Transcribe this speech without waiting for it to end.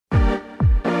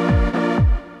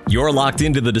You're locked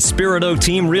into the Despirito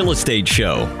Team Real Estate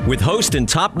Show with host and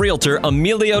top realtor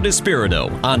Emilio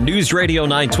Despirito on News Radio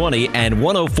 920 and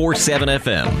 104.7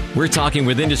 FM. We're talking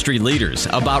with industry leaders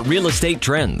about real estate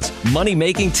trends,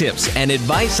 money-making tips, and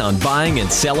advice on buying and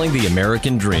selling the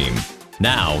American dream.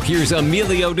 Now, here's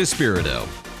Emilio Despirito.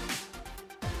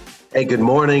 Hey, good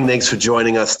morning. Thanks for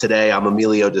joining us today. I'm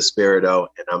Emilio Despirito,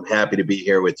 and I'm happy to be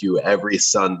here with you every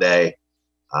Sunday,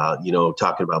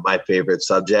 talking about my favorite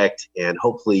subject and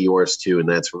hopefully yours too, and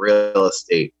that's real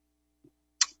estate.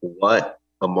 What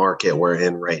a market we're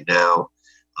in right now.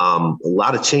 A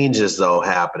lot of changes, though,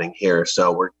 happening here.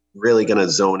 So we're really going to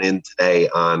zone in today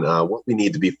on what we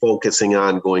need to be focusing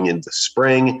on going into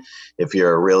spring. If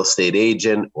you're a real estate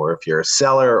agent or if you're a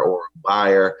seller or a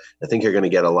buyer, I think you're going to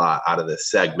get a lot out of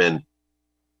this segment,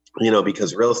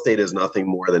 because real estate is nothing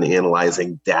more than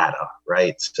analyzing data,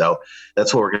 right? So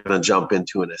that's what we're going to jump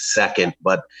into in a second.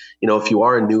 But, if you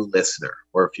are a new listener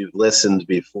or if you've listened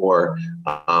before,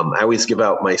 I always give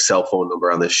out my cell phone number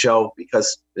on the show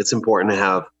because it's important to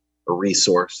have a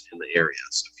resource in the area.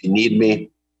 So if you need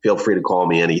me, feel free to call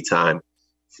me anytime.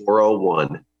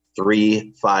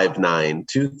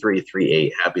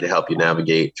 401-359-2338. Happy to help you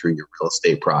navigate through your real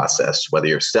estate process, whether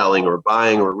you're selling or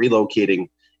buying or relocating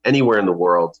anywhere in the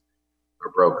world. Our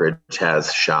brokerage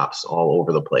has shops all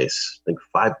over the place. I think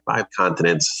five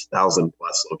continents, 1,000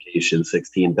 plus locations,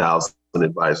 16,000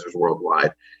 advisors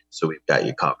worldwide. So we've got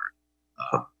you covered.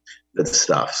 Good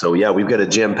stuff. So yeah, we've got a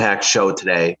jam-packed show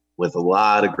today with a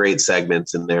lot of great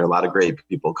segments in there, a lot of great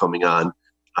people coming on.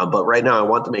 But right now I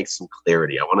want to make some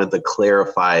clarity. I wanted to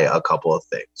clarify a couple of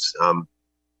things.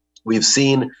 We've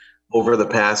seen over the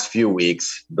past few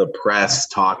weeks, the press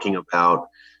talking about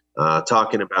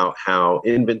how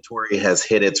inventory has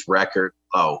hit its record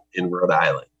low in Rhode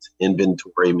Island.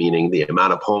 Inventory meaning the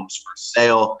amount of homes for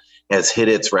sale has hit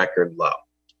its record low.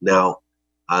 Now,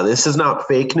 this is not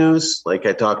fake news like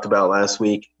I talked about last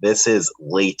week. This is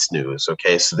late news,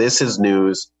 okay? So this is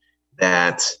news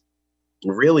that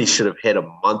really should have hit a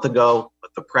month ago,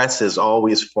 but the press is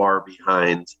always far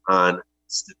behind on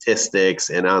statistics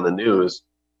and on the news.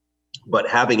 But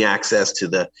having access to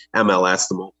the MLS,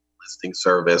 the mobile listing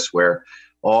service, where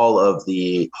all of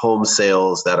the home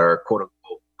sales that are quote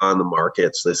unquote on the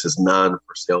market, so this is non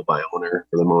for sale by owner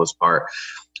for the most part,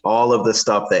 all of the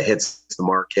stuff that hits the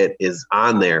market is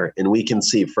on there, and we can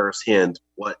see firsthand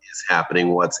what is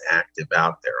happening, what's active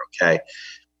out there, okay?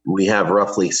 We have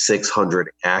roughly 600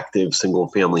 active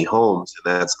single-family homes,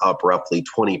 and that's up roughly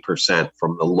 20%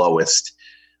 from the lowest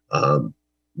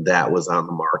that was on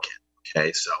the market.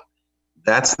 Okay, so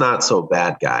that's not so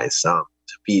bad, guys.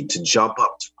 To jump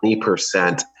up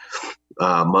 20%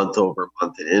 month over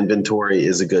month in inventory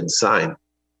is a good sign.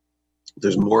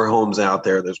 There's more homes out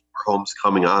there. There's more homes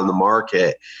coming on the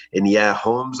market, and yeah,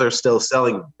 homes are still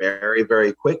selling very,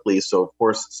 very quickly. So of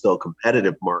course, it's still a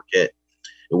competitive market.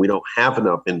 And we don't have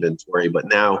enough inventory, but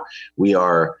now we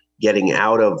are getting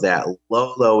out of that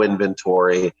low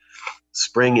inventory.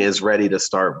 Spring is ready to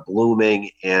start blooming,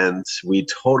 and we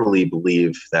totally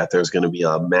believe that there's going to be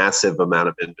a massive amount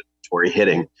of inventory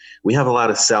hitting. We have a lot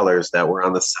of sellers that were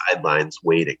on the sidelines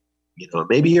waiting.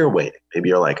 Maybe you're waiting. Maybe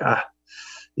you're like, I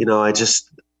just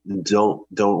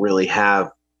don't really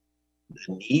have the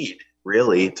need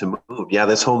really to move. Yeah,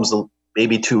 this home's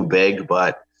maybe too big,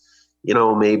 but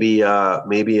maybe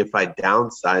if I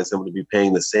downsize, I'm going to be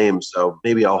paying the same. So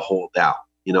maybe I'll hold out,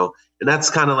 and that's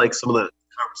kind of like some of the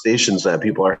conversations that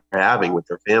people are having with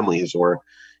their families or,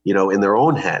 in their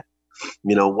own head.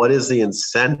 What is the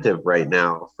incentive right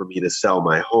now for me to sell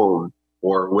my home,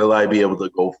 or will I be able to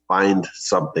go find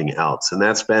something else? And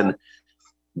that's been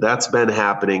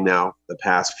happening now the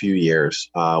past few years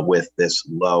with this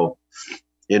low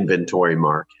inventory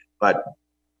market. But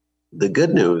the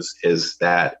good news is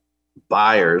that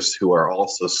buyers who are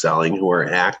also selling, who are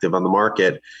active on the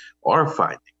market, are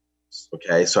finding this.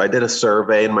 Okay, so I did a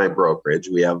survey in my brokerage.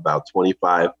 We have about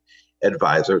 25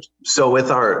 advisors. So with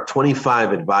our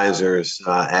 25 advisors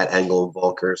at Engel &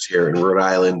 Volkers here in Rhode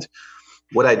Island,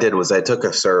 what I did was I took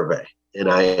a survey and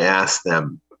I asked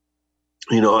them,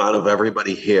 out of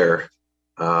everybody here,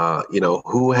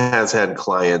 who has had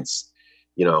clients,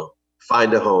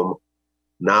 find a home,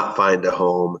 not find a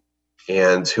home,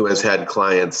 and who has had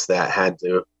clients that had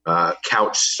to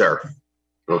couch surf.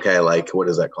 Okay, like what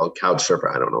is that called? Couch surfer.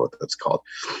 I don't know what that's called.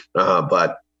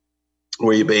 But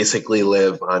where you basically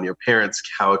live on your parents'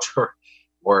 couch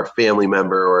or a family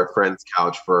member or a friend's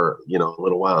couch for a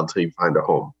little while until you find a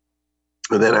home.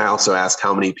 And then I also asked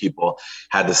how many people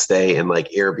had to stay in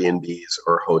like Airbnbs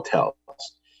or hotels.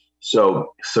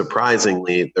 So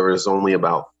surprisingly, there was only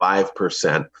about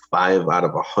 5%, 5 out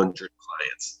of 100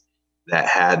 clients that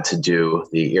had to do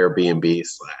the Airbnb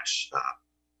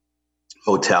 /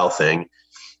 hotel thing.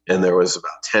 And there was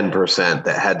about 10%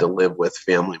 that had to live with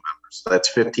family members. So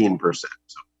that's 15%.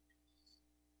 So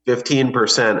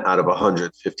 15% out of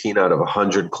 100, 15 out of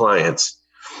 100 clients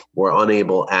were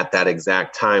unable at that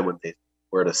exact time when they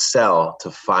were to sell to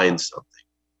find something.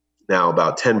 Now,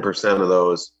 about 10% of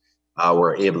those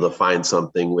were able to find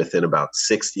something within about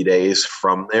 60 days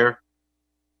from there.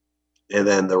 And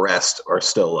then the rest are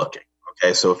still looking.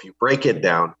 Okay, so if you break it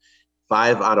down,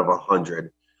 5 out of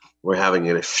 100 we're having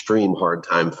an extreme hard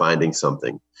time finding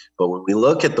something. But when we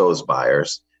look at those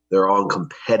buyers, they're all in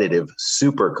competitive,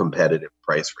 super competitive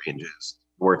price ranges.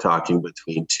 We're talking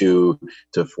between $200,000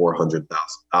 to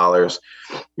 $400,000,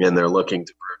 and they're looking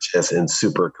to purchase in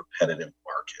super competitive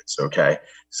markets. Okay,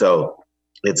 so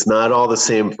it's not all the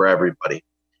same for everybody.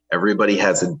 Everybody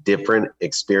has a different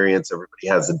experience. Everybody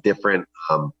has a different,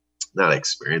 not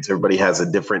experience. Everybody has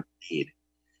a different need.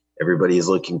 Everybody is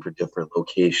looking for different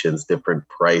locations, different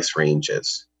price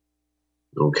ranges.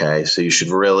 Okay, so you should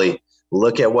really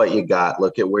look at what you got,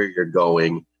 look at where you're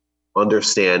going,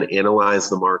 understand, analyze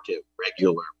the market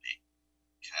regularly.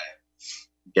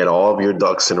 Okay, get all of your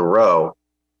ducks in a row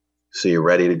so you're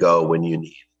ready to go when you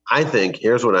need.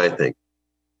 Here's what I think.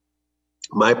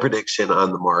 My prediction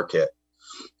on the market,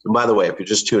 and by the way, if you're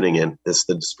just tuning in, this is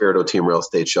the Despirito Team Real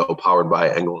Estate Show powered by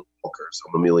Engel & Volkers.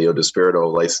 I'm Emilio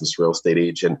Despirito, licensed real estate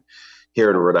agent here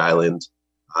in Rhode Island,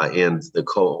 and the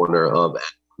co-owner of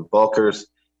Engel & Volkers,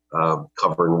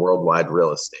 covering worldwide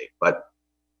real estate. But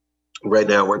right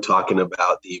now we're talking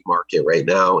about the market right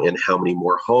now and how many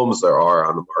more homes there are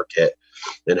on the market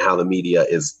and how the media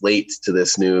is late to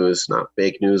this news, not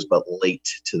fake news, but late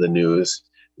to the news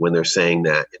when they're saying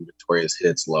that inventory has hit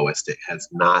its lowest. It has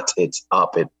not. It's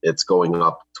up. It's going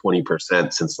up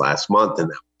 20% since last month, and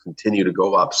that will continue to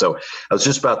go up. So I was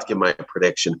just about to give my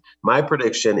prediction. My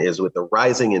prediction is with the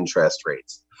rising interest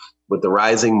rates, with the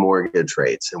rising mortgage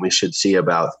rates, and we should see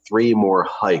about 3 more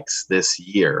hikes this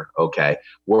year, okay?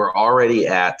 We're already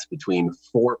at between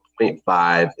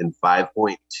 4.5 and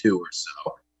 5.2 or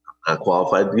so. I'm not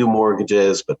qualified to do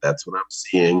mortgages, but that's what I'm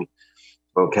seeing.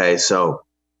 Okay, so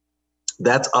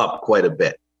that's up quite a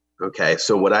bit. Okay,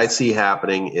 so what I see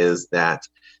happening is that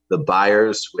the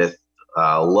buyers with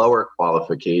lower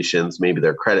qualifications, maybe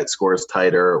their credit score is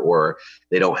tighter, or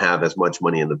they don't have as much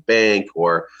money in the bank,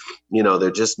 or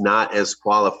they're just not as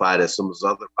qualified as some of those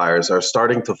other buyers, are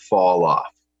starting to fall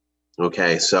off.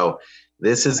 Okay, so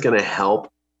this is going to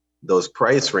help those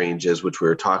price ranges, which we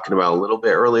were talking about a little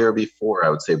bit earlier before. I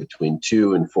would say between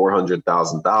 $200,000 and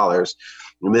 $400,000.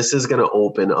 And this is going to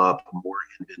open up more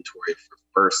inventory for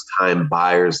first-time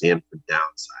buyers and for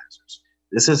downsizers.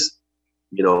 This is,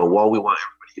 while we want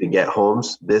everybody to get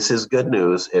homes, this is good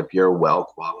news if you're well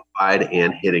qualified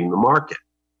and hitting the market.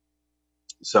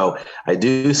 So I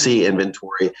do see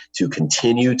inventory to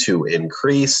continue to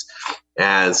increase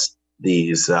as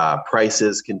these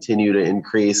prices continue to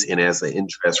increase and as the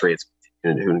interest rates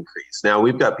continue to increase. Now,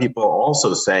 we've got people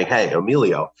also saying, hey,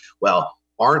 Emilio, well,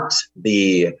 aren't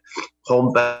the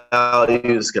home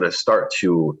values going to start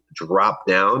to drop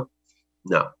down?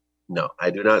 No, I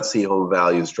do not see home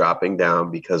values dropping down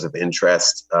because of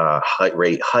interest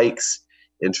rate hikes.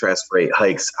 Interest rate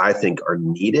hikes, I think, are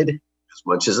needed. As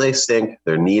much as they stink,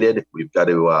 they're needed. We've got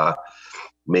to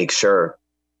make sure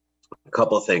a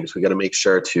couple of things. We got to make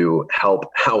sure to help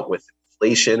out with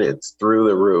inflation. It's through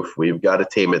the roof. We've got to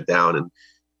tame it down. And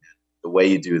the way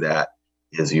you do that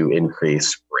is you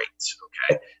increase rates.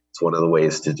 Okay. It's one of the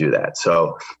ways to do that.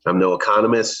 So I'm no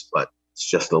economist, but it's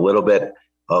just a little bit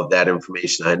of that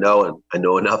information I know, and I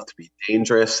know enough to be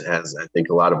dangerous, as I think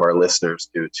a lot of our listeners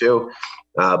do too.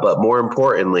 But more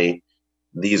importantly,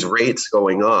 these rates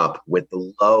going up with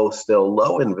the still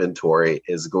low inventory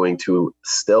is going to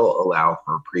still allow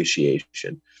for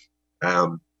appreciation.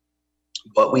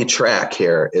 What we track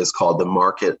here is called the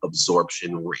market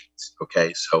absorption rate.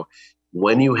 Okay, so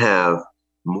when you have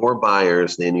more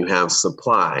buyers than you have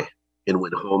supply, and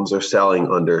when homes are selling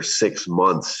under 6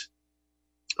 months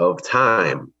of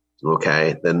time,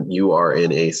 okay, then you are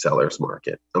in a seller's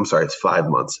market. I'm sorry, it's 5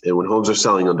 months. And when homes are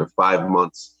selling under 5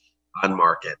 months on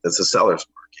market, that's a seller's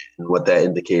market. And what that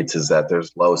indicates is that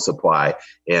there's low supply.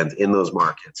 And in those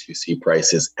markets, you see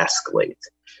prices escalate.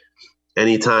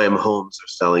 Anytime homes are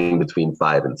selling between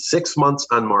 5 and 6 months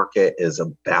on market is a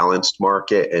balanced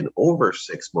market, and over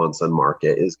 6 months on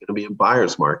market is going to be a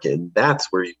buyer's market. And that's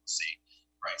where you see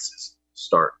prices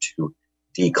start to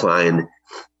decline.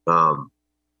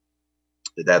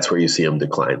 That's where you see them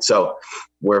decline. So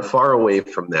we're far away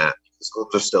from that because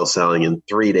homes are still selling in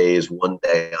 3 days, 1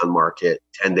 day on market,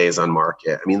 10 days on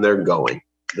market. I mean, they're going.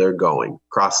 they're going.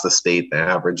 Across the state, the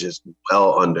average is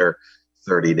well under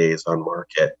 30 days on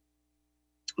market.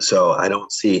 So I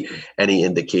don't see any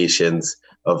indications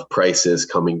of prices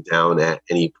coming down at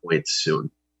any point soon.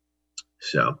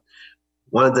 So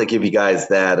wanted to give you guys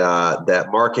that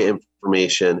market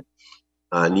information.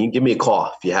 And you can give me a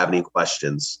call if you have any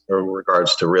questions in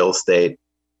regards to real estate,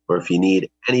 or if you need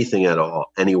anything at all,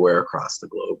 anywhere across the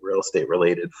globe, real estate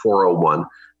related,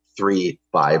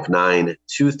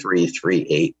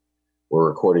 401-359-2338. We're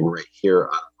recording right here on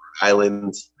Rhode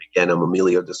Island. Again, I'm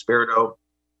Emilio Despirito,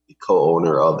 the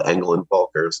co-owner of Engel &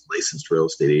 Volker's, licensed real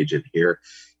estate agent here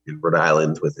in Rhode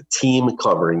Island with a team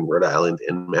covering Rhode Island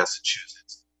and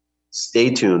Massachusetts. Stay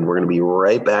tuned. We're going to be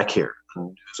right back here on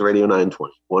News Radio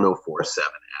 920, 104.7 FM,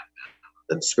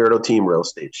 the Despirito Team Real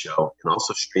Estate Show, and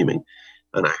also streaming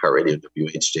on iHeartRadio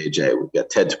WHJJ. We've got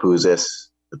Ted Topouzis,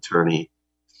 attorney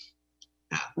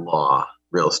at law,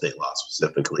 real estate law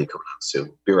specifically, coming on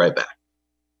soon. Be right back.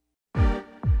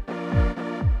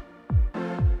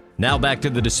 Now back to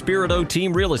the Despirito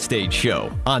Team Real Estate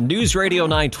Show on News Radio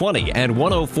 920 and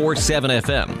 104.7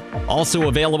 FM. Also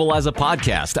available as a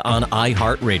podcast on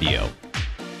iHeartRadio.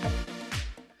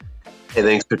 Hey,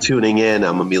 thanks for tuning in.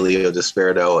 I'm Emilio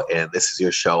Despirito, and this is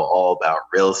your show all about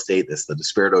real estate. This is the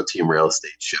Despirito Team Real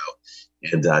Estate Show.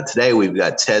 And today we've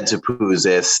got Ted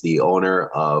Topouzis, the owner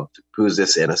of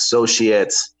Topouzis and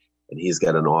Associates, and he's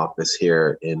got an office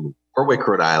here in Warwick,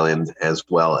 Rhode Island, as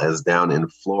well as down in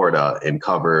Florida, and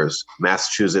covers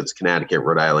Massachusetts, Connecticut,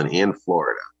 Rhode Island, and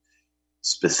Florida,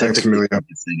 specifically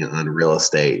focusing on real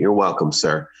estate. You're welcome,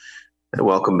 sir. And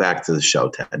welcome back to the show,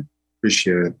 Ted.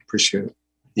 Appreciate it.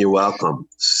 You're welcome.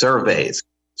 Surveys.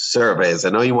 I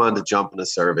know you wanted to jump into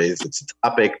surveys. It's a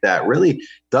topic that really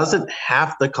doesn't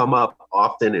have to come up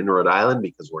often in Rhode Island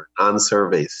because we're a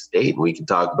non-survey state, and we can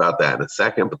talk about that in a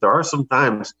second. But there are some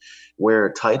times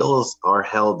where titles are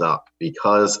held up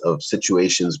because of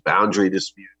situations, boundary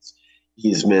disputes,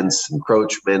 easements,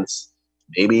 encroachments.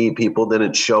 Maybe people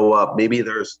didn't show up. Maybe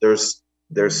there's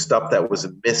stuff that was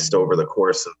missed over the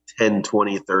course of 10,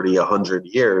 20, 30, 100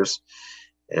 years.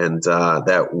 And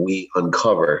that we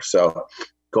uncover. So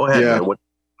go ahead, man. What are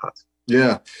your thoughts?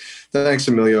 Yeah. Thanks,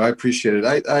 Emilio. I appreciate it.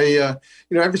 I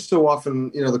every so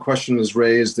often, the question is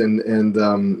raised and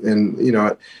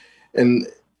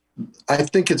I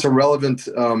think it's a relevant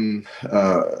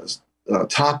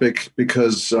topic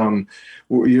because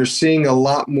you're seeing a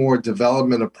lot more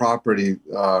development of property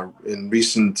in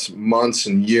recent months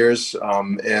and years.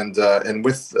 And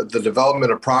with the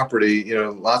development of property,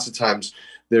 lots of times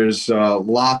there's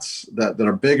lots that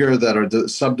are bigger, that are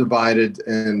subdivided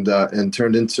and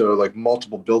turned into like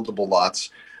multiple buildable lots.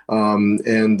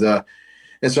 And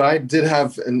so I did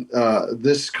have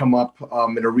this come up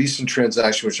in a recent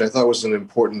transaction, which I thought was an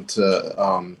important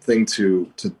thing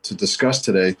to discuss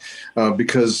today,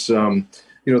 because there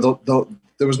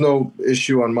was no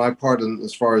issue on my part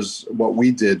as far as what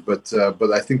we did, but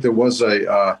I think there was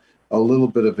a little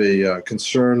bit of a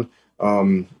concern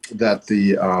that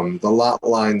the lot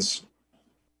lines,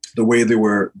 the way they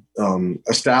were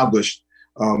established,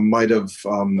 might have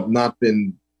not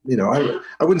been, I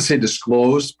wouldn't say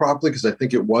disclosed properly, because I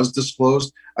think it was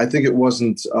disclosed. I think it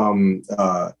wasn't,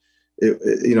 the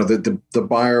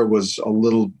buyer was a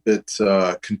little bit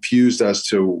confused as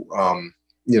to,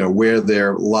 where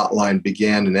their lot line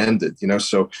began and ended,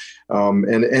 so,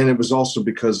 and it was also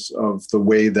because of the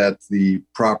way that the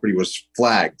property was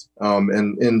flagged.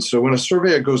 And so when a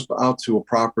surveyor goes out to a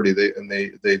property, they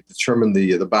determine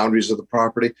the boundaries of the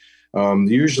property.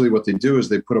 Usually what they do is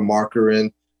they put a marker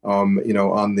in,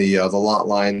 on the lot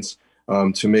lines,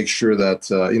 to make sure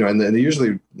that, and they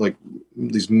usually like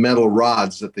these metal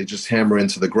rods that they just hammer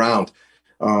into the ground.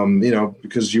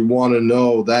 Because you want to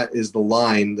know that is the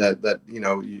line that the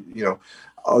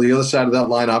other side of that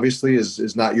line obviously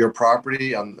is not your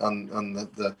property. On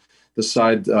the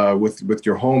side with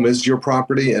your home is your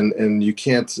property, and you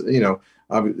can't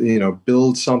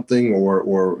build something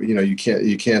or you can't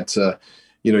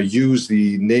use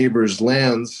the neighbor's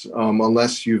lands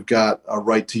unless you've got a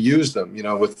right to use them,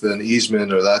 with an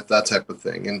easement or that type of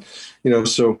thing, and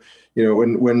so.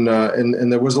 When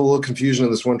there was a little confusion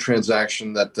in this one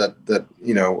transaction that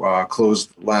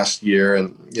closed last year,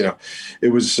 and it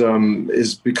was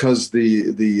is because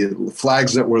the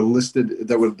flags that were listed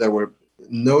that were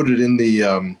noted in the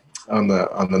on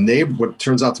the neighbor, what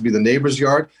turns out to be the neighbor's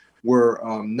yard, were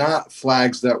not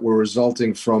flags that were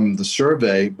resulting from the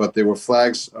survey, but they were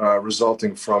flags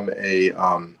resulting from a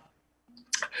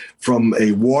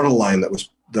water line that was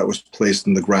that was placed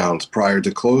in the ground prior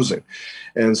to closing.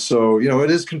 And so, it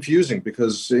is confusing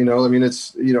because,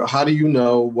 it's, how do you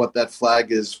know what that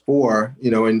flag is for,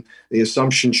 and the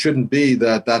assumption shouldn't be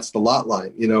that that's the lot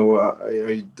line.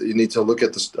 You need to look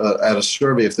at this at a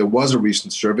survey. If there was a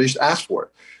recent survey, just ask for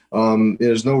it.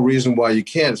 There's no reason why you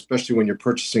can't, especially when you're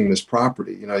purchasing this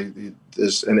property, and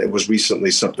it was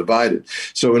recently subdivided.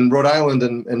 So in Rhode Island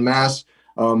and Mass,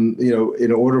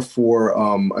 in order for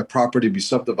a property to be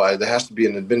subdivided, there has to be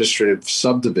an administrative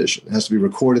subdivision. It has to be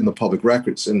recorded in the public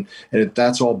records, and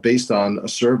that's all based on a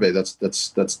survey that's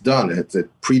done. It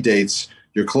predates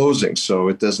your closing, so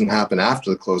it doesn't happen after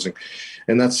the closing,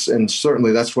 and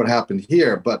certainly that's what happened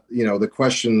here. But the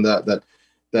question that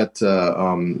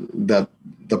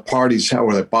the parties had,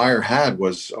 or the buyer had,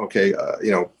 was okay.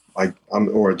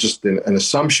 Or just an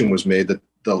assumption was made that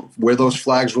where those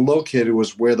flags were located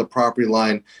was where the property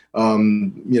line,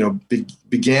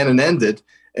 began and ended,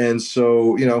 and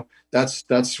so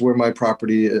that's where my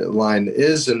property line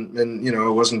is, and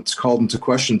it wasn't called into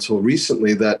question until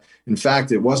recently that in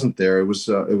fact it wasn't there. It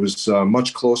was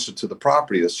much closer to the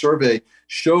property. The survey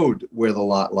showed where the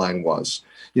lot line was,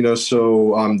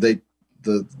 so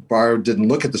the buyer didn't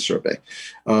look at the survey.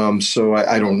 So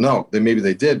I don't know. Maybe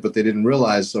they did, but they didn't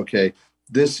realize, okay,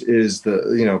 this is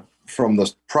from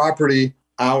the property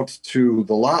out to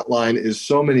the lot line is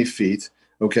so many feet.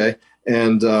 Okay.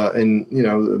 And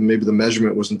maybe the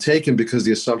measurement wasn't taken because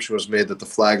the assumption was made that the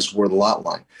flags were the lot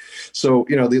line. So,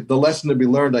 the lesson to be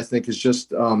learned, I think, is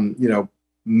just,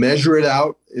 measure it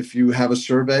out if you have a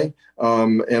survey,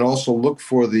 and also look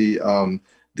for the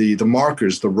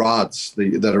markers, the rods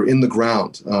that are in the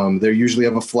ground. They usually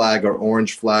have a flag or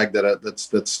orange flag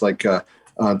that's like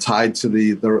tied to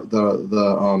the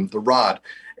rod.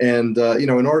 And in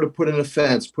order to put in a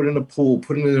fence, put in a pool,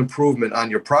 put in an improvement on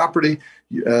your property,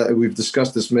 we've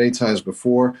discussed this many times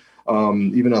before,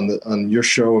 even on your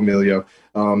show, Emilio.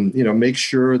 Make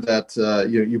sure that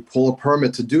you pull a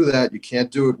permit to do that. You can't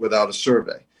do it without a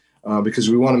survey, because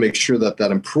we want to make sure that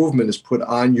improvement is put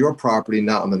on your property,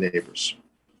 not on the neighbors.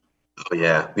 Oh,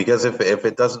 yeah, because if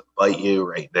it doesn't bite you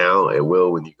right now, it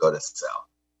will when you go to sell.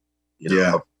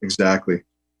 Yeah, exactly.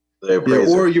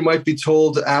 Or you might be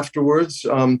told afterwards,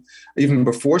 even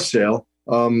before sale,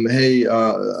 hey,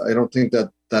 I don't think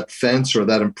that fence or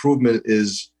that improvement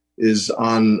is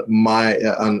on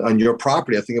on your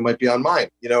property. I think it might be on mine.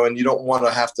 And you don't want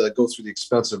to have to go through the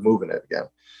expense of moving it again.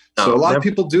 So a lot of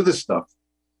people do this stuff.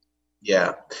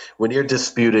 Yeah, when you're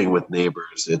disputing with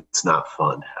neighbors, it's not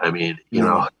fun. I mean,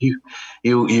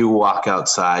 you walk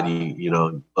outside,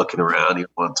 you looking around, you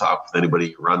want to talk with anybody,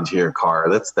 you run to your car.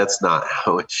 That's not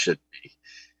how it should be.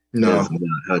 No,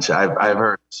 I've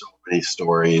heard so many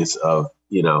stories of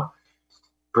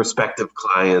prospective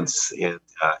clients and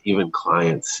even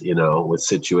clients, with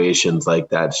situations like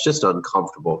that. It's just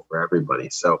uncomfortable for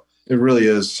everybody. So it really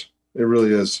is. It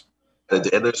really is. And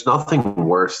there's nothing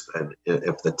worse than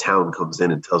if the town comes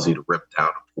in and tells you to rip down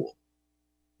a pool.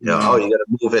 Oh, you got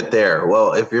to move it there.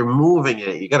 Well, if you're moving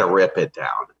it, you got to rip it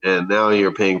down. And now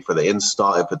you're paying for the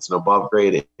install. If it's an above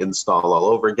grade, install all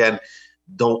over again.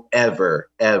 Don't ever,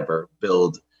 ever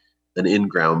build an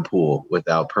in-ground pool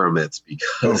without permits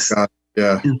because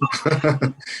you're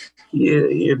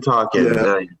talking,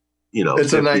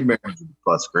 it's a nightmare.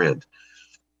 Plus grand.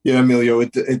 Yeah, Emilio,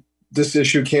 this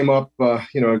issue came up,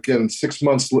 again, 6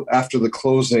 months after the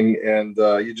closing, and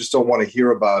you just don't want to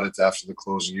hear about it after the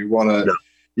closing. You want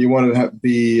to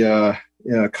be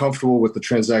comfortable with the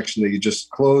transaction that you just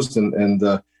closed and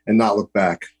not look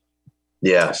back.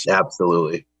 Yes,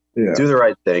 absolutely. Yeah. Do the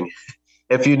right thing.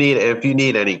 If you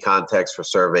need any context for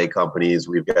survey companies,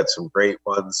 we've got some great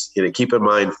ones. Keep in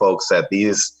mind, folks, that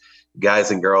these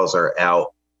guys and girls are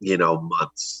out,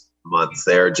 months.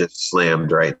 They're just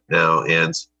slammed right now,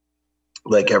 and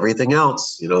like everything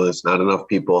else, there's not enough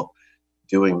people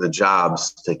doing the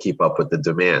jobs to keep up with the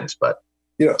demands. But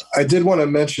I did want to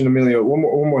mention, Emilio, one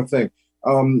more thing,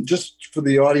 just for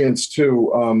the audience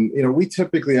too. We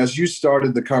typically, as you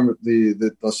started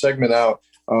the segment out,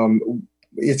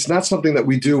 it's not something that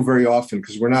we do very often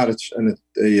because we're not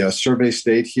a survey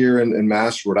state here in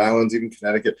Mass, Rhode Island, even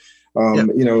Connecticut.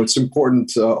 It's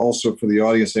important also for the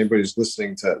audience, anybody who's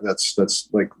listening to that's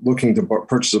like looking to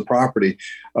purchase a property.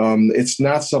 It's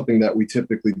not something that we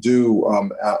typically do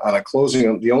on a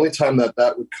closing. The only time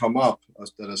that would come up,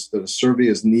 that a survey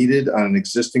is needed on an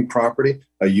existing property,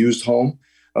 a used home,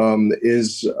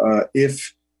 is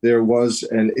if there was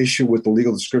an issue with the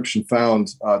legal description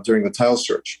found during the title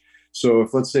search. So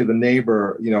if, let's say, the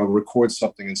neighbor, records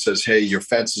something and says, hey, your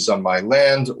fence is on my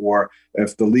land, or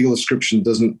if the legal description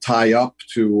doesn't tie up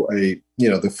to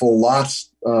the full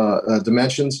lot's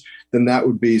dimensions, then that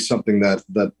would be something that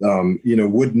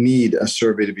would need a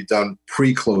survey to be done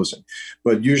pre-closing.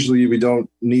 But usually we don't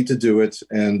need to do it,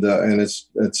 and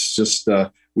it's just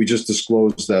we just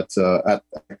disclose that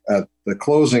at the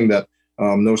closing that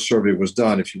no survey was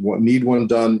done. If you need one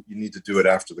done, you need to do it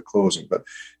after the closing. But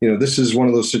this is one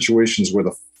of those situations where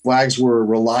the flags were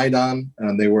relied on,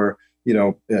 and they were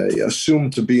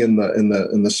assumed to be in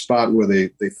the spot where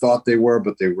they thought they were,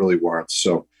 but they really weren't.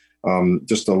 So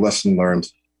just a lesson learned.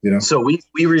 So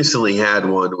we recently had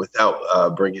one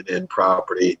without bringing in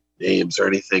property names or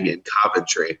anything in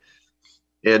Coventry,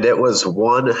 and it was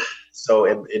one. So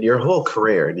in your whole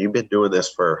career, and you've been doing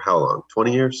this for how long?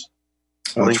 20 years?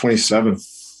 27.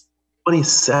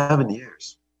 27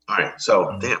 years. All right.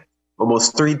 So damn,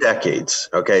 almost 3 decades.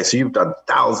 Okay. So you've done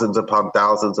thousands upon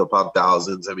thousands upon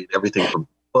thousands. I mean, everything from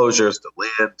closures to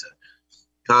land to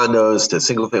condos to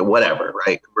single family, whatever,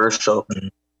 right? Commercial. Mm-hmm.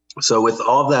 So with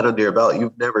all of that under your belt,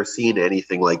 you've never seen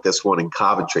anything like this one in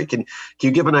Coventry. Can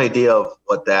you give an idea of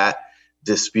what that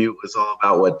dispute was all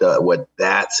about? What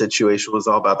that situation was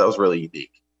all about? That was really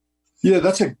unique. Yeah,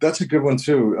 that's a good one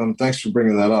too. Thanks for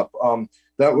bringing that up.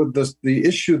 That was the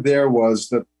issue. There was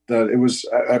that it was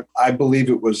I believe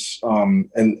it was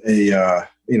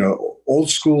old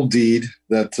school deed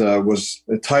that was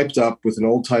typed up with an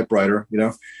old typewriter,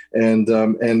 and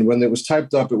when it was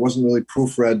typed up, it wasn't really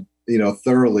proofread,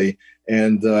 thoroughly,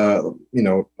 and a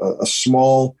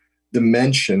small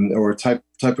dimension or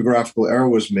typographical error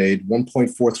was made,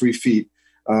 1.43 feet.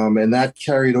 And that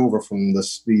carried over from the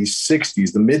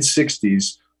 60s, the mid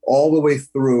 60s, all the way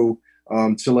through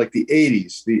to like the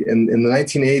 80s. In the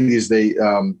 1980s, they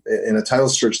in a title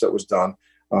search that was done,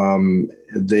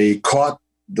 they caught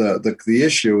the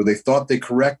issue. They thought they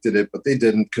corrected it, but they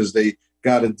didn't, because they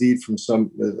got a deed from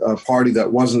some party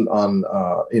that wasn't on,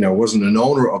 wasn't an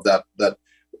owner of that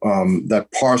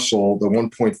parcel, the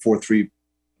 1.43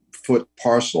 foot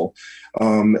parcel.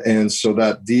 And so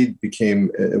that deed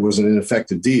it was an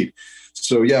ineffective deed.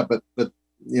 So, yeah, but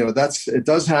it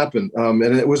does happen. And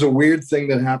it was a weird thing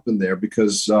that happened there,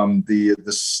 because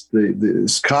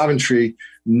this Coventry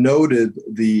noted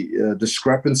the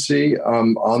discrepancy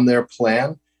on their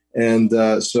plan. And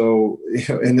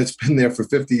and it's been there for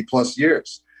 50 plus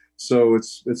years. So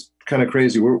it's kind of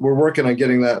crazy. We're working on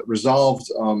getting that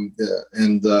resolved,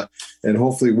 and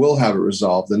hopefully we'll have it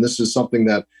resolved. And this is something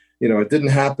that, it didn't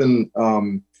happen.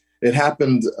 It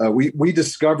happened. We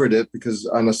discovered it because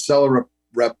on a seller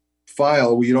rep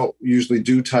file, we don't usually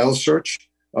do title search.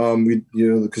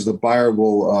 Because the buyer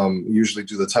will usually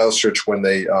do the title search when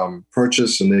they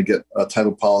purchase and they get a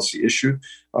title policy issued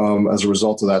as a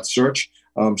result of that search.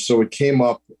 So it came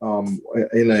up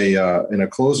in a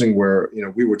closing where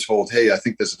we were told, hey, I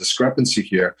think there's a discrepancy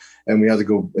here, and we had to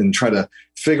go and try to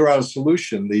figure out a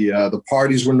solution. The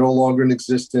parties were no longer in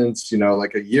existence,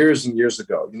 like years and years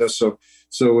ago. So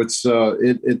it's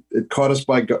it caught us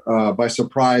by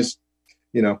surprise.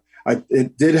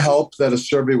 It did help that a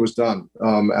survey was done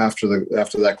after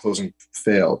that closing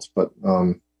failed, but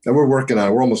and we're working on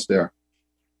it. We're almost there.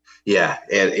 Yeah,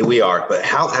 and we are. But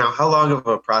how long of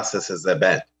a process has that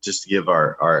been? Just to give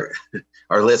our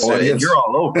listeners, and you're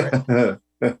all over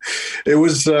it. It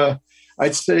was,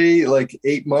 I'd say, like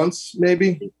 8 months,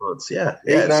 maybe. 8 months, yeah.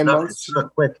 9 months. It's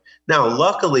not quick. Now,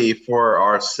 luckily for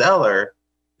our seller,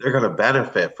 they're going to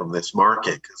benefit from this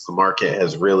market, because the market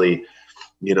has really,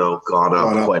 gone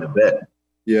up quite a bit.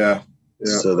 Yeah.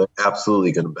 So they're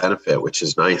absolutely going to benefit, which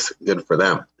is nice. Good for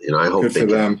them. I hope they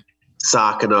can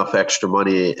sock enough extra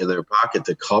money in their pocket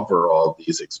to cover all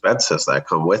these expenses that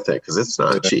come with it, because it's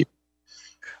not cheap.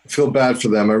 I feel bad for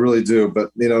them. I really do.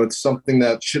 But, it's something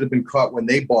that should have been caught when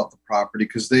they bought the property,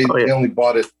 because they only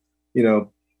bought it,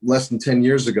 less than 10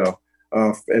 years ago.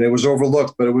 And it was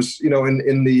overlooked. But it was,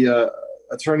 in the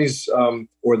attorneys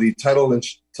or the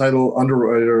title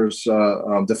underwriters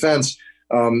defense,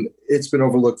 it's been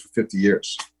overlooked for 50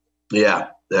 years. Yeah,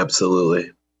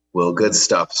 absolutely. Well, good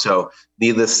stuff. So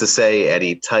needless to say,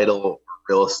 any title or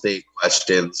real estate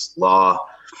questions, law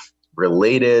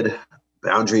related,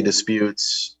 boundary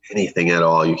disputes, anything at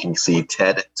all, you can see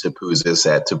Ted Topouzis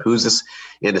at Topouzis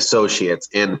and Associates.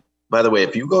 And by the way,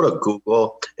 if you go to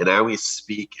Google and I always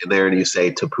speak in there and you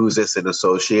say Topouzis and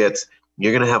Associates,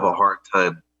 you're going to have a hard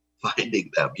time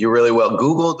finding them. You really will.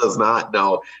 Google does not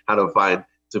know how to find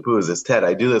Topouzis. Ted,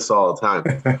 I do this all the time.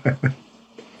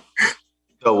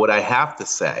 So what I have to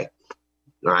say,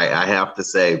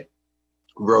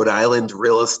 Rhode Island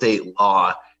real estate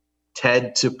law,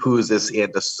 Ted Topouzis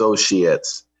and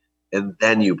Associates, and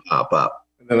then you pop up.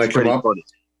 And then I come up? Funny.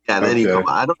 Yeah, then you come up.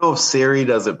 I don't know if Siri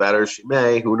does it better. She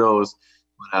may. Who knows?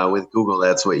 But with Google,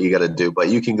 that's what you got to do. But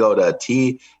you can go to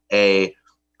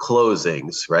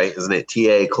Closings, right? Isn't it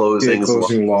TA Closings?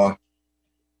 Closing Law.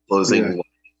 Closing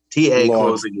Yeah.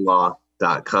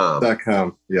 TAClosinglaw.com.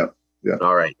 .com. Yeah.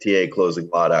 All right,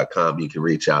 TAClosinglaw.com. You can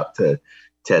reach out to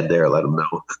Ted there, let him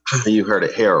know you heard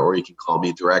it here, or you can call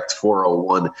me direct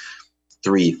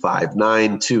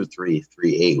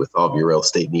 401-359-2338 with all of your real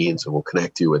estate needs, and we'll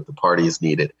connect you with the parties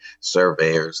needed,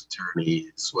 surveyors,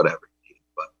 attorneys, whatever you need.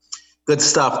 But good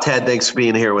stuff, Ted. Thanks for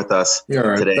being here with us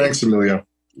today. Thanks, Emilio.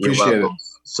 Appreciate it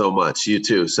so much. You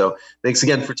too. So thanks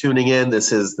again for tuning in.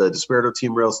 This is the Despirito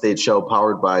Team Real Estate Show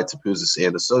powered by Topouzis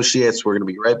and Associates. We're going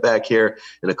to be right back here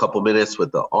in a couple minutes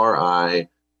with the RI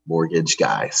Mortgage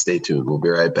Guy. Stay tuned. We'll be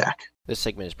right back. This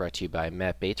segment is brought to you by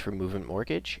Matt Bates from Movement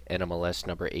Mortgage, NMLS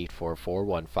number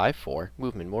 844154.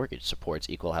 Movement Mortgage supports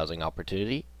equal housing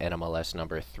opportunity, NMLS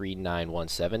number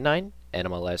 39179,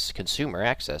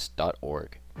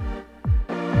 NMLSconsumeraccess.org.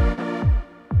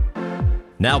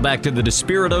 Now back to the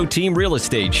Despirito Team Real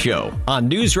Estate Show on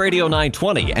News Radio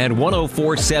 920 and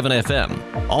 104.7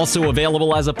 FM. Also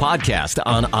available as a podcast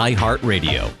on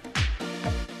iHeartRadio.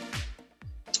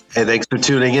 Hey, thanks for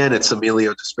tuning in. It's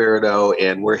Emilio Despirito,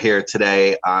 and we're here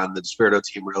today on the Despirito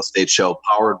Team Real Estate Show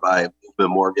powered by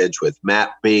Movement Mortgage with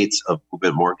Matt Bates of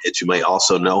Movement Mortgage. You might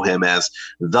also know him as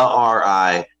the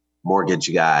RI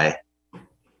Mortgage Guy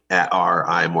at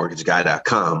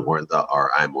RIMortgageGuy.com or the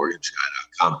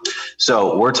RIMortgageGuy.com.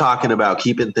 So we're talking about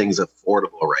keeping things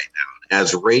affordable right now.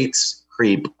 As rates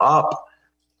creep up,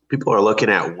 people are looking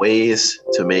at ways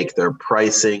to make their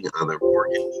pricing on their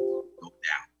mortgage go down.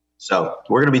 So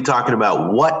we're going to be talking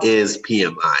about what is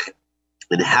PMI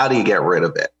and how do you get rid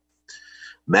of it.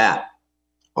 Matt,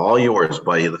 all yours,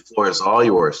 buddy. The floor is all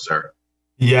yours, sir.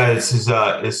 Yeah, this is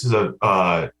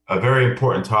a very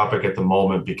important topic at the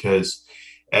moment because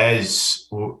as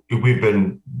we've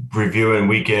been reviewing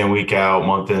week in and week out,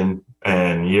 month in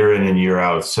and year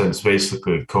out since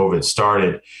basically COVID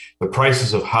started, the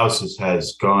prices of houses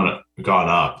has gone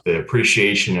up. The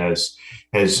appreciation has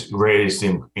raised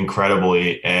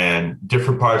incredibly, and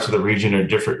different parts of the region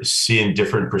are seeing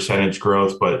different percentage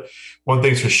growth. But one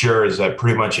thing's for sure is that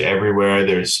pretty much everywhere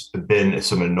there's been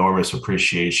some enormous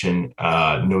appreciation.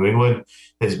 New England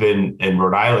has been, and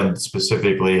Rhode Island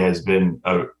specifically, has been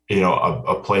a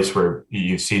place where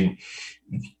you've seen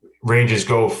ranges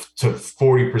go to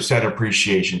 40%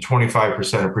 appreciation,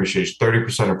 25% appreciation,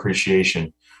 30%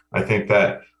 appreciation. I think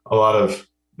that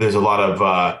there's a lot of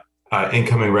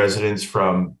incoming residents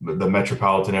from the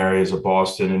metropolitan areas of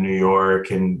Boston and New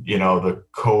York, and the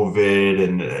COVID,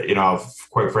 and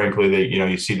quite frankly,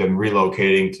 you see them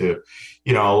relocating to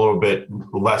a little bit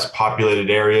less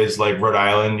populated areas like Rhode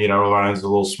Island. Rhode Island's a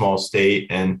little small state,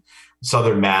 and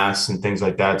Southern Mass and things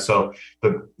like that. So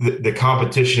the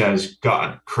competition has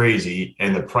gotten crazy,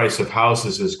 and the price of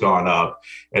houses has gone up,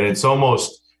 and it's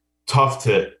almost tough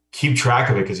to keep track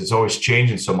of it because it's always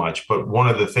changing so much. But one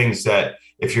of the things that,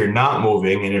 if you're not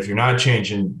moving and if you're not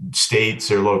changing states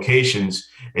or locations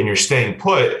and you're staying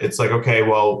put, it's like, okay,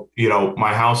 well,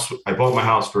 my house, I bought my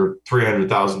house for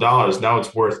 $300,000. Now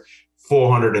it's worth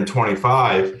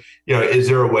 $425,000. Is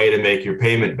there a way to make your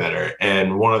payment better?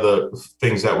 And one of the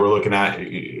things that we're looking at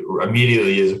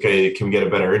immediately is, okay, can we get a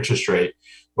better interest rate?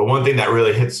 But one thing that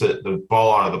really hits the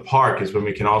ball out of the park is when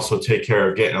we can also take care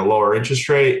of getting a lower interest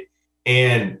rate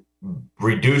and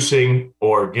reducing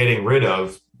or getting rid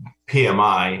of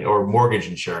PMI or mortgage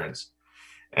insurance.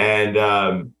 And,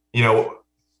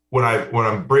 when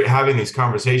I'm having these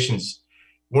conversations,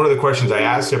 one of the questions I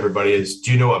ask everybody is,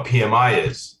 do you know what PMI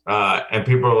is? And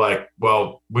people are like,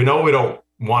 well, we know we don't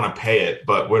want to pay it,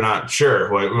 but we're not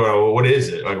sure. What is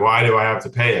it? Like, why do I have to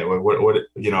pay it? What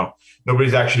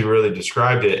nobody's actually really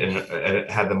described it and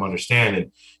had them understand.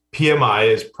 And PMI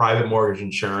is private mortgage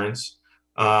insurance.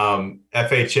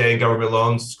 FHA and government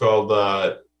loans, it's called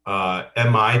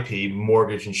MIP,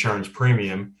 mortgage insurance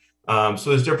premium. So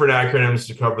there's different acronyms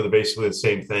to cover basically the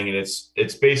same thing. And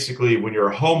it's basically when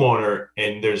you're a homeowner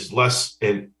and there's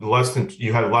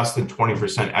you have less than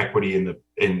 20% equity in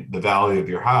the value of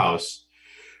your house.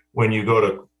 When you go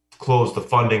to close the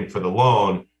funding for the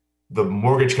loan, the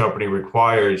mortgage company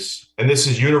requires, and this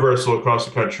is universal across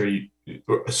the country,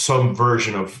 some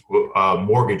version of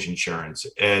mortgage insurance.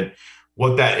 And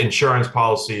what that insurance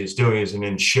policy is doing is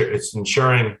it's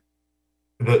insuring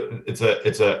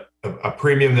it's a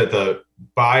premium that the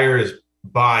buyer is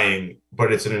buying,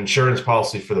 but it's an insurance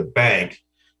policy for the bank.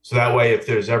 So that way, if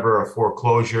there's ever a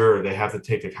foreclosure or they have to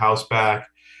take a house back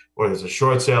or there's a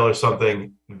short sale or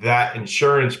something, that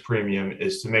insurance premium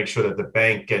is to make sure that the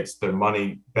bank gets their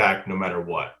money back no matter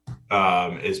what,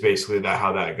 is basically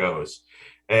how that goes.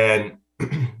 And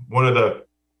one of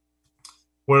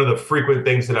the frequent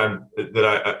things that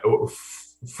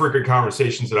frequent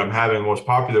conversations that I'm having, most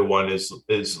popular one is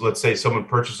let's say someone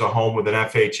purchased a home with an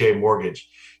FHA mortgage.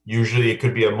 Usually it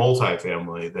could be a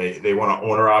multifamily. They want to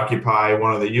own or occupy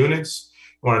one of the units,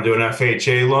 want to do an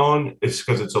FHA loan. It's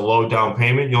because it's a low down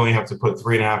payment. You only have to put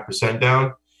 3.5%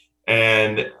 down.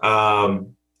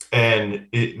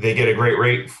 They get a great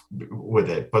rate with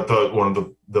it. But one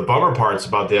of the bummer parts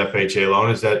about the FHA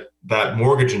loan is that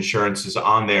mortgage insurance is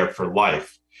on there for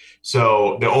life.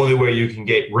 So the only way you can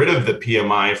get rid of the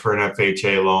PMI for an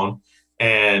FHA loan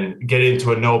and get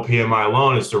into a no PMI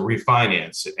loan is to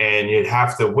refinance. And you'd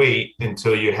have to wait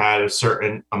until you had a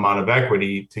certain amount of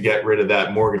equity to get rid of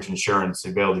that mortgage insurance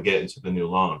to be able to get into the new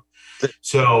loan.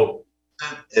 So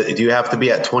do you have to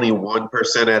be at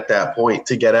 21% at that point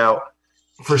to get out?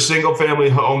 For single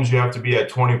family homes, you have to be at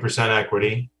 20%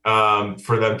 equity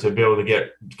for them to be able to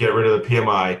get rid of the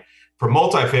PMI. For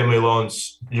multifamily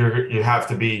loans, you have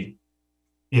to be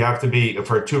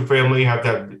for a two family,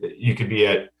 you could be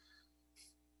at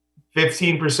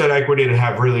 15% equity to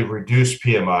have really reduced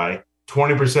PMI,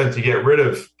 20% to get rid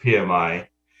of PMI,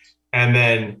 and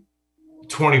then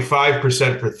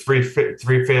 25% for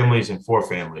three families and four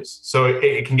families. So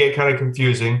it can get kind of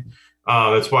confusing.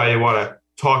 That's why you want to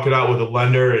talk it out with a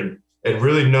lender and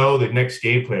really know the next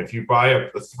game plan. If you buy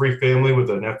a three family with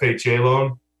an FHA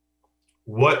loan,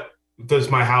 what does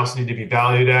my house need to be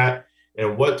valued at?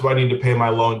 And what do I need to pay my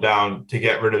loan down to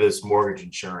get rid of this mortgage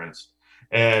insurance?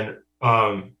 And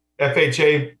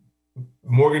FHA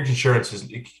mortgage insurance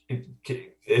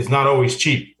is not always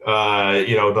cheap.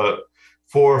 The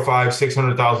 $400,000 or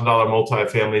 $600,000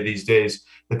 multifamily these days,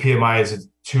 the PMI is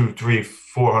 $200, $300,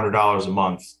 $400 a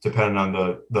month, depending on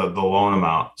the loan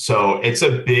amount. So it's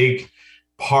a big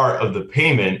part of the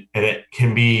payment, and it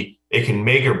can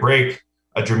make or break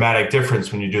a dramatic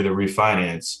difference when you do the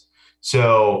refinance.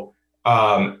 So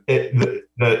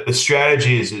the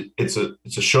strategy is it's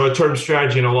a short-term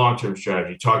strategy and a long-term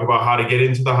strategy. Talk about how to get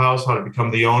into the house, how to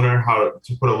become the owner, how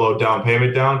to put a low down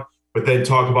payment down, but then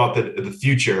talk about the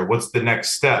future. What's the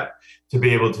next step to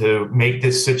be able to make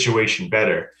this situation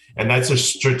better? And that's a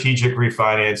strategic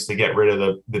refinance to get rid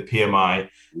of the PMI.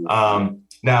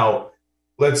 Now,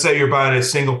 let's say you're buying a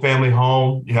single-family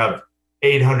home. You have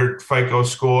 800 FICO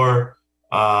score.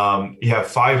 You have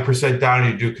 5%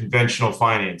 down, you do conventional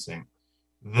financing.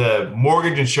 The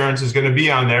mortgage insurance is going to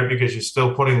be on there because you're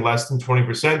still putting less than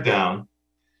 20% down.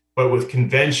 But with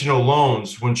conventional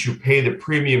loans, once you pay the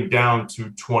premium down to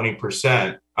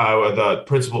 20%, the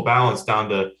principal balance down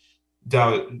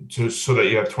to so that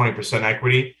you have 20%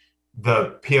 equity,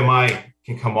 the PMI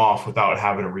can come off without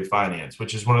having to refinance,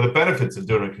 which is one of the benefits of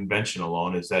doing a conventional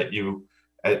loan, is that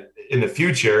in the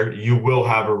future, you will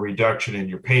have a reduction in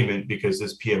your payment because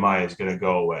this PMI is going to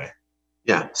go away.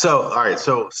 Yeah. So, all right.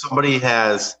 So somebody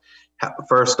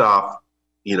first off,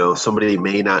 somebody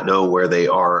may not know where they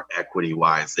are equity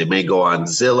wise. They may go on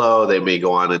Zillow. They may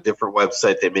go on a different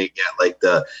website. They may get like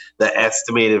the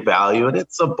estimated value, and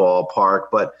it's a ballpark,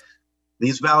 but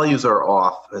these values are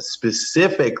off,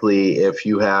 specifically if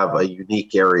you have a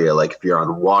unique area, like if you're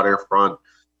on waterfront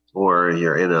or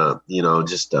you're in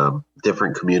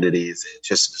different communities.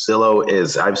 Just Zillow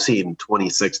I've seen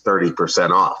 26,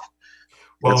 30% off.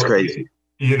 That's crazy.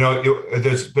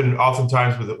 There's been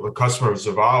oftentimes with customers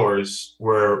of ours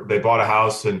where they bought a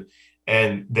house and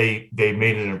they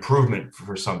made an improvement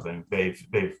for something. They've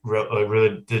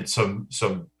really did some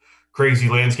crazy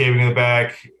landscaping in the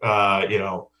back,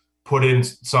 put in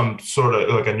some sort of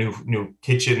like a new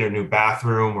kitchen or new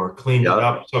bathroom or cleaned it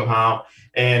up somehow.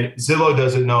 And Zillow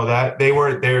doesn't know that. They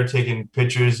weren't there taking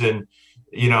pictures and,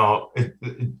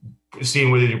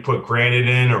 seeing whether you put granite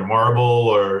in or marble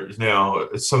or,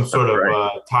 some sort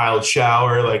of tiled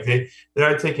shower. Like they're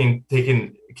not taking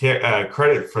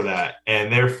credit for that.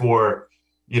 And therefore,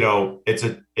 it's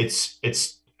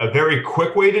a very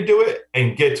quick way to do it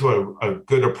and get to a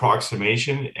good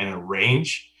approximation and a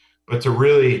range. But to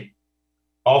really,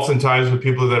 oftentimes with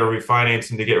people that are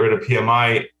refinancing to get rid of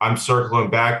PMI, I'm circling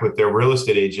back with their real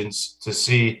estate agents to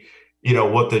see,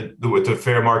 what the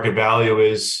fair market value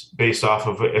is based off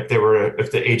of if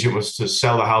the agent was to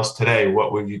sell the house today,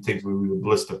 what would you think we would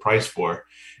list the price for?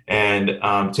 And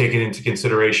taking into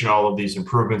consideration all of these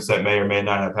improvements that may or may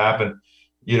not have happened,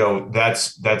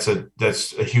 that's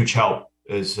a huge help,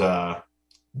 is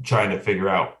trying to figure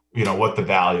out, what the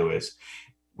value is.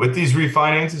 With these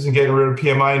refinances and getting rid of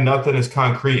PMI, nothing is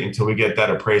concrete until we get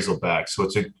that appraisal back. So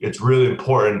it's really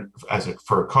important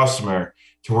for a customer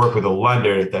to work with a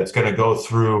lender that's going to go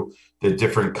through the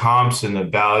different comps and the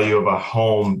value of a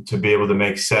home to be able to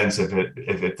make sense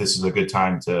if this is a good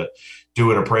time to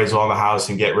do an appraisal on the house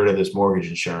and get rid of this mortgage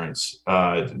insurance.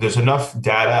 There's enough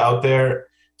data out there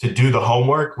to do the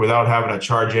homework without having to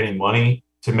charge any money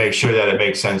to make sure that it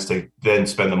makes sense to then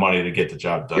spend the money to get the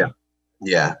job done.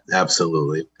 Yeah,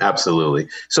 absolutely. Absolutely.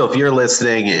 So if you're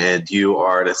listening and you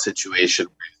are in a situation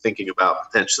where you're thinking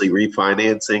about potentially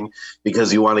refinancing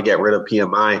because you want to get rid of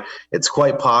PMI, it's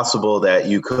quite possible that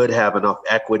you could have enough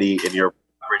equity in your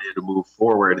property to move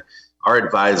forward. Our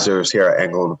advisors here at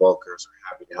Engel & Volkers are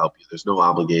happy to help you. There's no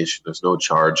obligation. There's no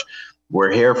charge.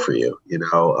 We're here for you.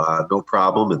 No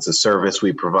problem. It's a service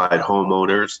we provide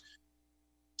homeowners.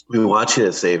 We want you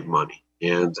to save money.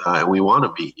 And we want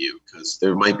to meet you because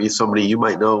there might be somebody you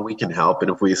might know we can help. And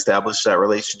if we establish that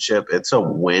relationship, it's a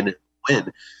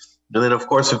win-win. And then, of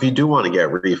course, if you do want to get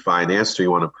refinanced or you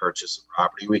want to purchase a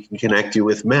property, we can connect you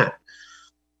with Matt.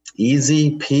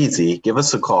 Easy peasy. Give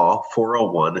us a call,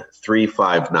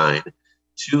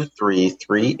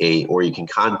 401-359-2338, or you can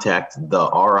contact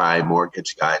the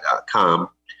RIMortgageguy.com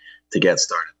to get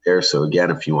started there. So,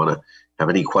 again, if you want to have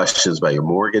any questions about your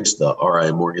mortgage, the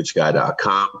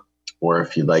RIMortgageguy.com. Or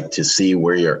if you'd like to see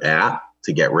where you're at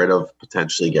to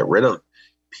potentially get rid of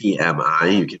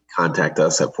PMI, you can contact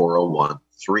us at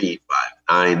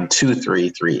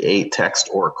 401-359-2338, text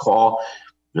or call,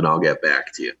 and I'll get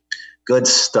back to you. Good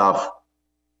stuff,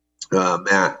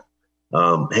 Matt.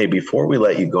 Hey, before we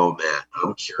let you go, Matt,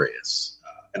 I'm curious,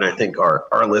 and I think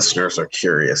our listeners are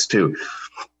curious too.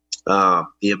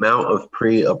 The amount of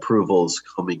pre-approvals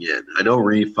coming in. I know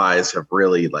refis have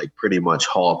really pretty much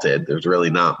halted. There's really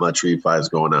not much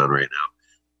refis going on right now.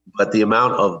 But the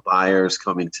amount of buyers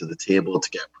coming to the table to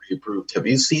get pre-approved, have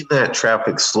you seen that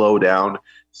traffic slow down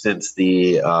since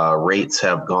the rates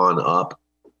have gone up?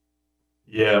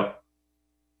 Yeah.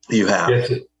 You have?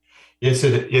 Yes,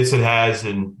 it has.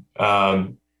 And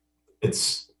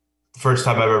it's the first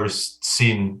time I've ever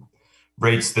seen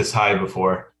rates this high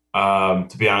before.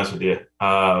 To be honest with you,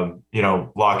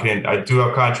 locking in. I do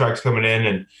have contracts coming in,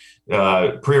 and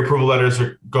pre-approval letters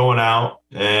are going out,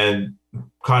 and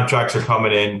contracts are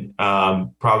coming in.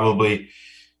 Probably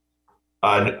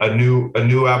a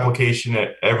new application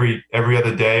at every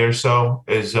other day or so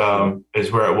is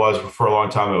where it was for a long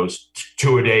time. It was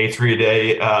 2 a day, 3 a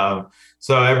day.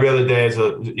 So every other day is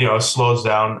slows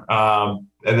down, and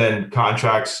then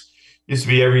contracts. Used to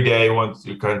be every day once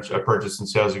a purchase and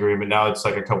sales agreement. Now it's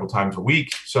a couple times a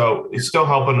week. So it's still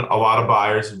helping a lot of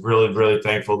buyers. Really, really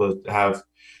thankful to have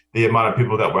the amount of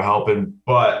people that we're helping,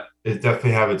 but it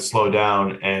definitely have it slow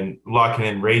down and locking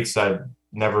in rates I've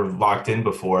never locked in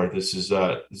before. This is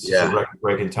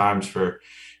record-breaking times for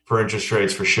interest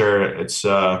rates for sure. It's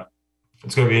going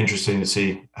to be interesting to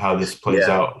see how this plays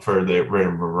out for the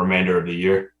remainder of the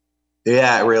year.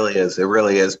 Yeah, it really is. It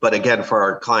really is. But again, for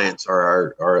our clients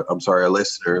or our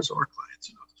listeners or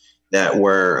clients, that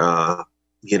were,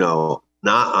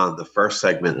 not on the first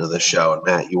segment of the show. And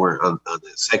Matt, you weren't on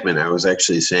this segment. I was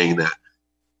actually saying that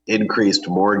increased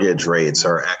mortgage rates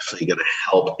are actually going to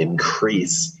help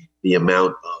increase the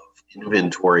amount of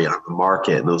inventory on the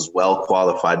market. And those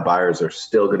well-qualified buyers are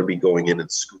still going to be going in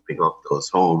and scooping up those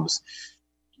homes.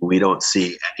 We don't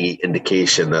see any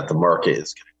indication that the market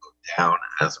is going to go down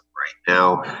as of right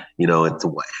now.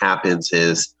 What happens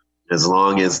is, as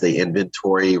long as the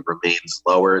inventory remains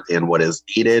lower than what is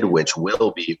needed, which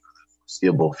will be for the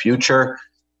foreseeable future,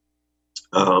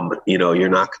 you're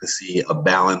not going to see a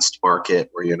balanced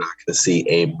market, or you're not going to see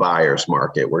a buyer's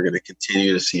market. We're going to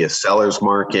continue to see a seller's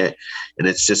market, and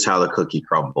it's just how the cookie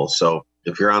crumbles. So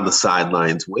if you're on the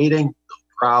sidelines waiting, no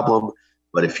problem.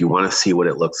 But if you want to see what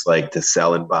it looks like to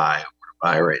sell and buy, or to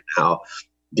buy right now,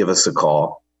 give us a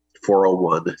call.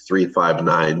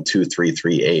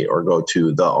 401-359-2338, or go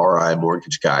to the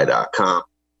RIMortgageguy.com,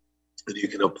 and you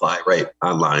can apply right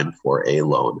online for a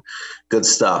loan. Good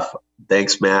stuff.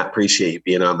 Thanks, Matt. Appreciate you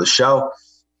being on the show.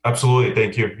 Absolutely.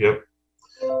 Thank you. Yep.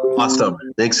 Awesome.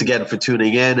 Thanks again for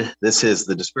tuning in. This is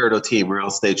the Despirito Team Real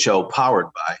Estate Show,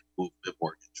 powered by Movement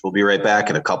Mortgage. We'll be right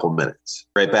back in a couple minutes.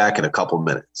 Right back.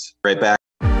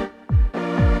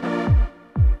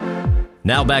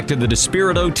 Now back to the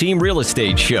Despirito Team Real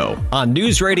Estate Show on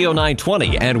News Radio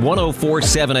 920 and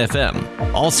 104.7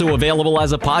 FM. Also available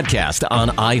as a podcast on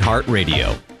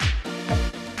iHeartRadio.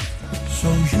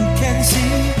 So you can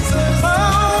see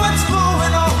what's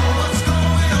going on.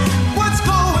 What's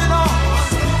going on?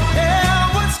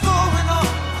 Yeah, what's going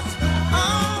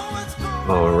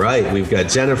on? All right. We've got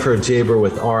Jennifer Jaber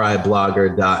with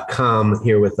RIBlogger.com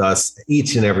here with us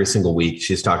each and every single week.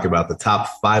 She's talking about the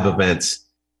top 5 events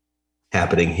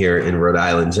happening here in Rhode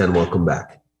Island. Jen, welcome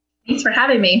back. Thanks for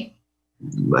having me.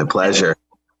 My pleasure.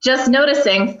 Just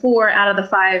noticing 4 out of the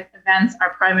 5 events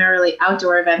are primarily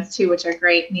outdoor events too, which are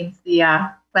great. Means the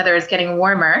weather is getting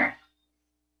warmer.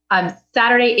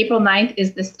 Saturday, April 9th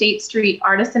is the State Street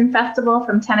Artisan Festival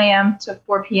from 10 a.m. to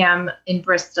 4 p.m. in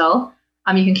Bristol.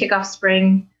 You can kick off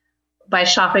spring by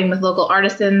shopping with local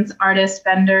artisans, artists,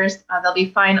 vendors. There'll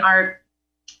be fine art,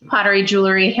 pottery,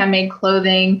 jewelry, handmade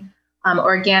clothing,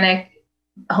 organic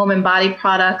home and body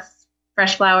products,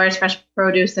 fresh flowers, fresh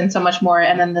produce, and so much more.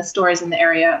 And then the stores in the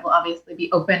area will obviously be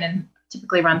open and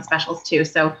typically run specials too.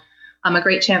 So a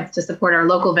great chance to support our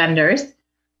local vendors.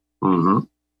 Mm-hmm.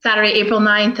 Saturday, April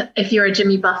 9th, if you're a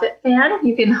Jimmy Buffett fan,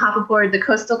 you can hop aboard the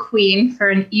Coastal Queen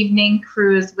for an evening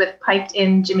cruise with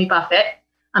piped-in Jimmy Buffett.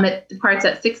 It departs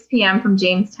at 6 p.m. from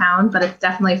Jamestown, but it's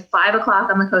definitely 5 o'clock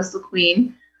on the Coastal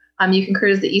Queen. You can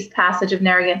cruise the East Passage of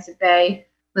Narragansett Bay,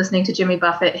 listening to Jimmy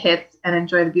Buffett hits and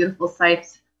enjoy the beautiful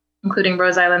sights, including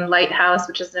Rose Island Lighthouse,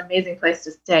 which is an amazing place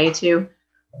to stay too,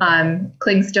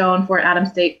 Clingstone, Fort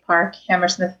Adams State Park,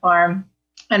 Hammersmith Farm,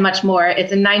 and much more.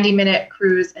 It's a 90-minute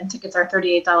cruise, and tickets are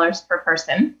 $38 per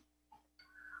person.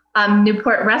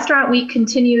 Newport Restaurant Week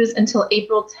continues until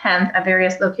April 10th at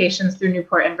various locations through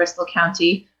Newport and Bristol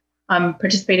County.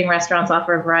 Participating restaurants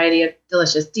offer a variety of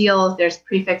delicious deals. There's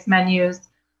prefix menus,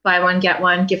 buy one, get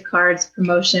one, gift cards,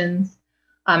 promotions,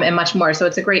 and much more. So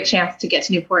it's a great chance to get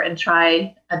to Newport and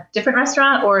try a different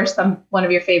restaurant or one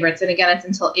of your favorites. And again, it's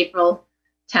until April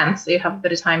 10th, so you have a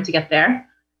bit of time to get there.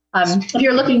 If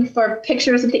you're looking for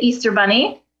pictures of the Easter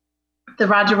Bunny, the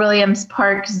Roger Williams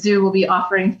Park Zoo will be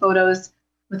offering photos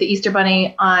with the Easter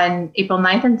Bunny on April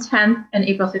 9th and 10th and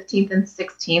April 15th and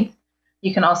 16th.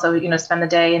 You can also, spend the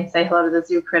day and say hello to the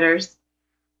zoo critters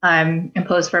and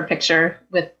pose for a picture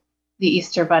with the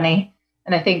Easter Bunny.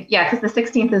 And I think, because the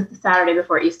 16th is the Saturday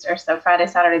before Easter. So Friday,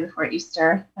 Saturday before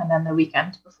Easter, and then the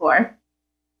weekend before.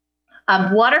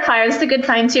 Waterfire, this is a good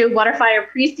time too. Waterfire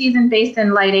preseason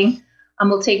basin lighting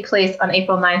will take place on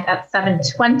April 9th at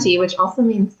 7:20, which also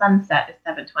means sunset is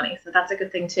 7:20. So that's a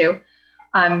good thing too.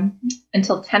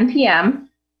 Until 10 p.m.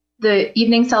 The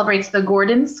evening celebrates the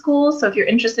Gordon School. So if you're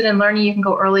interested in learning, you can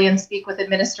go early and speak with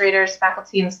administrators,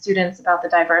 faculty, and students about the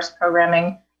diverse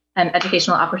programming and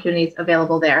educational opportunities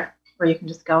available there, or you can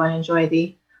just go and enjoy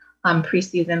the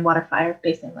preseason Waterfire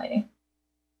basin lighting.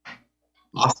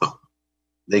 Awesome.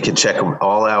 They can check them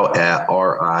all out at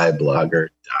RIBlogger.com.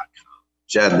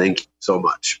 Jen, thank you so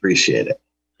much. Appreciate it.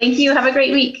 Thank you. Have a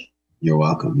great week. You're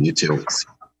welcome. You too.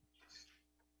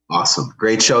 Awesome.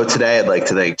 Great show today. I'd like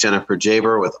to thank Jennifer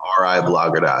Jaber with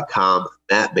RIBlogger.com,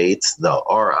 Matt Bates, the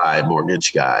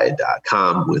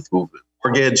RIMortgageGuy.com with Movement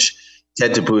Mortgage,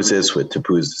 Ted Topouzis with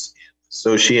Topouzis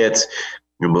Associates,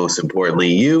 and most importantly,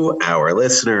 you, our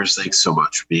listeners. Thanks so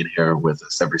much for being here with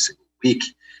us every single week.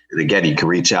 And again, you can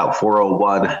reach out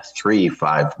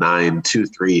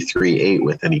 401-359-2338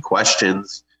 with any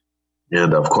questions.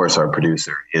 And of course, our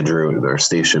producer, Andrew, and our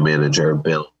station manager,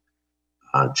 Bill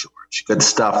George. Good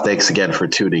stuff. Thanks again for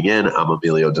tuning in. I'm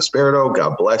Emilio Despirito.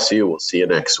 God bless you. We'll see you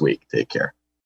next week. Take care.